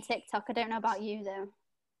hours on TikTok. I don't know about you though.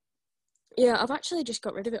 Yeah, I've actually just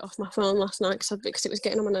got rid of it off my phone last night because it was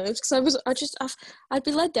getting on my nerves. Because I'd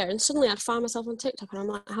be led there, and suddenly I'd find myself on TikTok, and I'm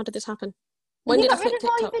like, how did this happen? When did I got rid of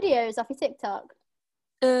all your videos off your TikTok?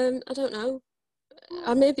 I don't know.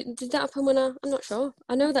 Maybe did that happen when I'm not sure.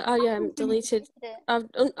 I know that I deleted. I've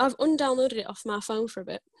undownloaded it off my phone for a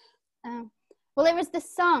bit. Oh. Well, it was the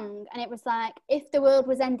song, and it was like, if the world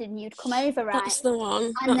was ending, you'd come over, right? That's the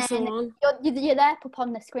one. And then you're there up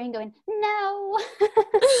on the screen going, no,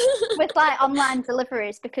 with like online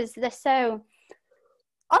deliveries, because they're so...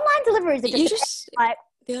 Online deliveries are just like...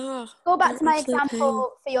 Yeah. Go back to my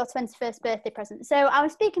example for your 21st birthday present. So I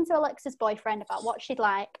was speaking to Alexa's boyfriend about what she'd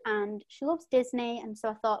like, and she loves Disney, and so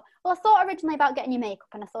I thought originally about getting you makeup,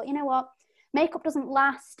 and I thought, you know what? Makeup doesn't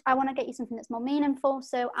last. I want to get you something that's more meaningful,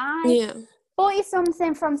 so I... bought you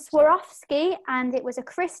something from Swarovski, and it was a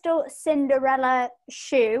crystal Cinderella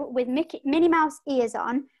shoe with Minnie Mouse ears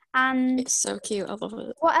on, and it's so cute. I love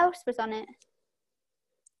it. What else was on it?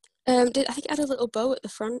 I think it had a little bow at the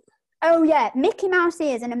front. Oh yeah, Mickey Mouse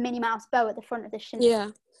ears and a Minnie Mouse bow at the front of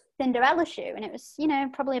the Cinderella shoe, and it was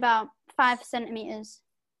probably about 5 centimeters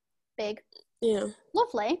big. Yeah,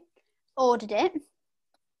 lovely. Ordered it.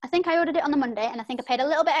 I think I ordered it on the Monday, and I think I paid a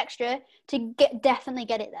little bit extra to definitely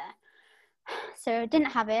get it there. So didn't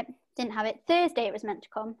have it. Thursday it was meant to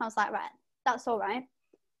come. I was like, right, that's all right.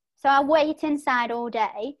 So I wait inside all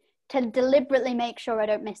day to deliberately make sure I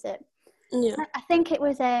don't miss it. Yeah. I think it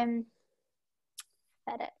was FedEx.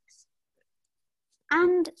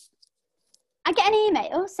 And I get an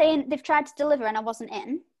email saying they've tried to deliver and I wasn't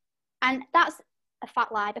in. And that's a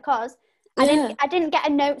fat lie, because I didn't get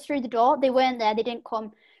a note through the door. They weren't there. They didn't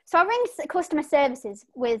come. So I ring customer services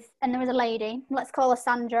and there was a lady, let's call her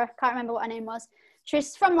Sandra, can't remember what her name was. She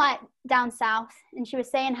was from like down south, and she was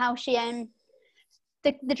saying how she,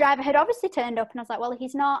 the driver had obviously turned up, and I was like, well,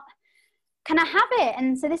 he's not, can I have it?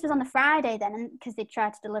 And so this was on the Friday then, and because they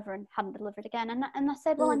tried to deliver and hadn't delivered again. And I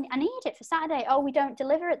said, well, I need it for Saturday. Oh, we don't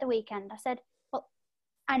deliver at the weekend. I said, well,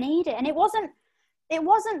 I need it. And it wasn't it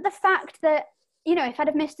wasn't the fact that, you know, if I'd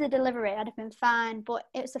have missed the delivery, I'd have been fine. But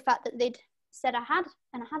it was the fact that they'd said I had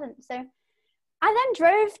and I hadn't. So I then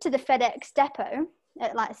drove to the FedEx depot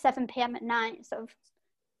at like 7 p.m. at night, sort of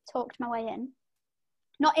talked my way in.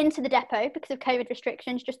 Not into the depot because of COVID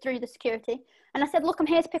restrictions, just through the security. And I said, look, I'm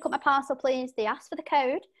here to pick up my parcel, please. They asked for the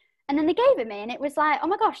code and then they gave it me. And it was like, oh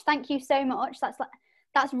my gosh, thank you so much.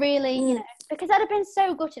 That's really, you know, because I'd have been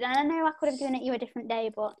so gutted. And I know I could have given it you a different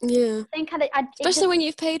day, but yeah. I think especially when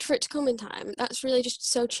you've paid for it to come in time. That's really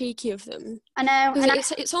just so cheeky of them. I know. And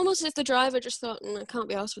it's almost as if the driver just thought, I can't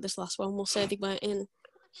be arsed with this last one. We'll say they weren't in.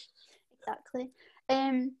 Exactly.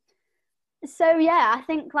 So, yeah, I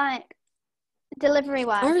think, like,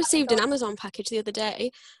 delivery-wise... I received an Amazon package the other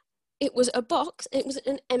day. It was a box. It was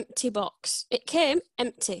an empty box. It came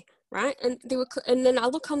empty, right? And then I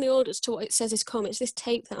look on the orders to what it says is come. It's this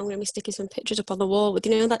tape that I'm going to be sticking some pictures up on the wall with.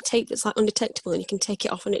 You know, that tape that's, like, undetectable and you can take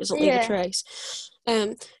it off and it doesn't leave a trace.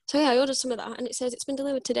 So, yeah, I ordered some of that and it says it's been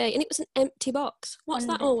delivered today. And it was an empty box. What's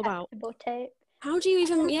that all about? Tape. How do you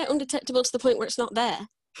even... undetectable to the point where it's not there?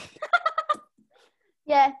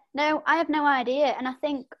 Yeah, no, I have no idea. And I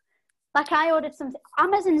think, like, I ordered something.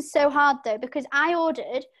 Amazon's so hard, though, because I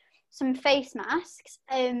ordered some face masks,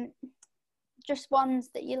 just ones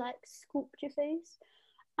that you, like, sculpt your face.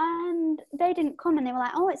 And they didn't come, and they were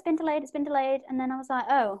like, oh, it's been delayed. And then I was like,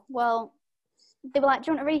 oh, well, they were like, do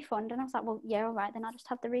you want a refund? And I was like, well, yeah, all right, then I'll just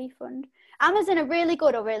have the refund. Amazon are really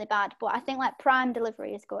good or really bad, but I think, like, Prime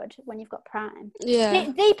delivery is good when you've got Prime. Yeah.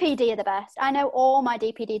 DPD are the best. I know all my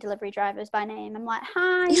DPD delivery drivers by name. I'm like,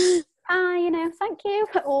 hi, you know, thank you.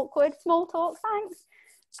 Awkward, small talk, thanks.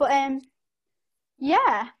 But,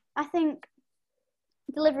 yeah, I think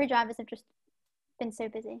delivery drivers have just been so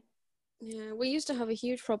busy. Yeah, we used to have a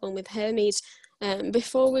huge problem with Hermes.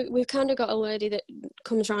 Before we've kind of got a lady that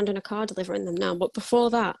comes around in a car delivering them now, but before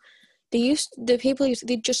that, they'd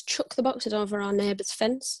just chuck the boxes over our neighbour's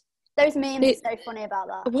fence. Those memes are so funny about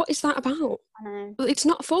that. What is that about? I know. Well, it's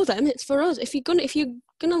not for them; it's for us. If you're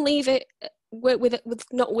gonna leave it with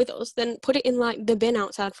not with us, then put it in like the bin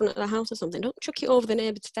outside front of the house or something. Don't chuck it over the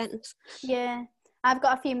neighbour's fence. Yeah. I've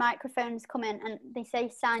got a few microphones come in and they say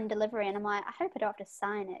sign delivery, and I'm like, I hope I don't have to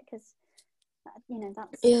sign it because, you know,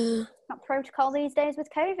 that's not protocol these days with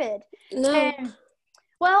COVID. No.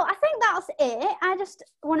 Well, I think that's it. I just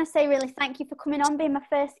want to say really thank you for coming on, being my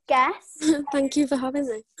first guest. Thank you for having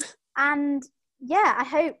me. And yeah, I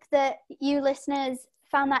hope that you listeners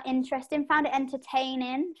found that interesting, found it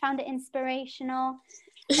entertaining, found it inspirational.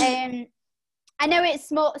 I know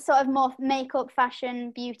it's more makeup,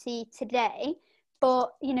 fashion, beauty today,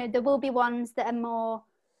 but, you know, there will be ones that are more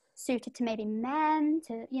suited to maybe men,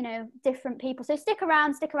 to, you know, different people. So stick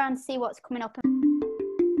around to see what's coming up.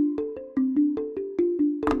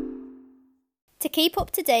 To keep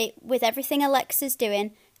up to date with everything Alexa's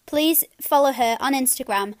doing, please follow her on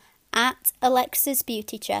Instagram at Alexa's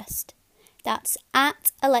Beauty Chest. That's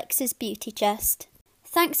at Alexa's Beauty Chest.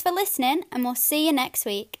 Thanks for listening, and we'll see you next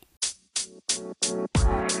week.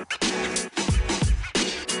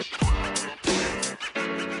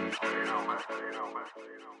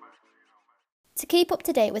 To keep up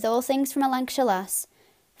to date with all things From a Lancashire Lass,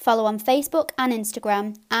 follow on Facebook and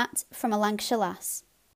Instagram at From a Lancashire Lass.